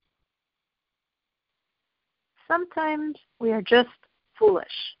sometimes we are just foolish.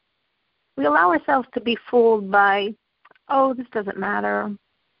 We allow ourselves to be fooled by, oh, this doesn't matter.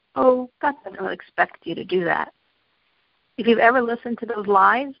 Oh, God doesn't really expect you to do that. If you've ever listened to those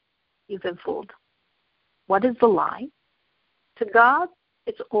lies, you've been fooled. What is the lie? To God,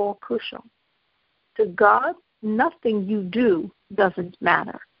 it's all crucial. To God, nothing you do doesn't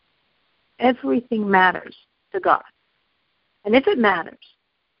matter. Everything matters to God. And if it matters,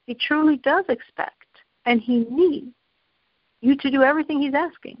 He truly does expect and He needs you to do everything He's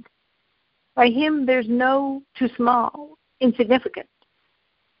asking. By Him, there's no too small, insignificant.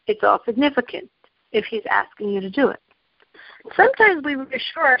 It's all significant if He's asking you to do it. Sometimes we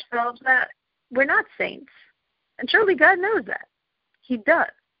reassure ourselves that we're not saints. And surely God knows that. He does.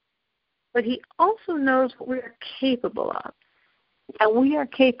 But He also knows what we are capable of. And we are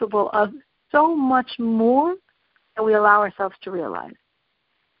capable of so much more than we allow ourselves to realize.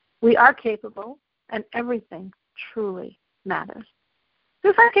 We are capable, and everything truly matters. So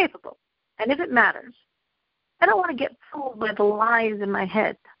if I'm capable, and if it matters, I don't want to get fooled by the lies in my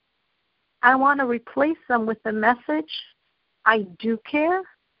head. I want to replace them with the message, I do care,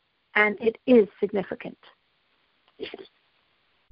 and it is significant.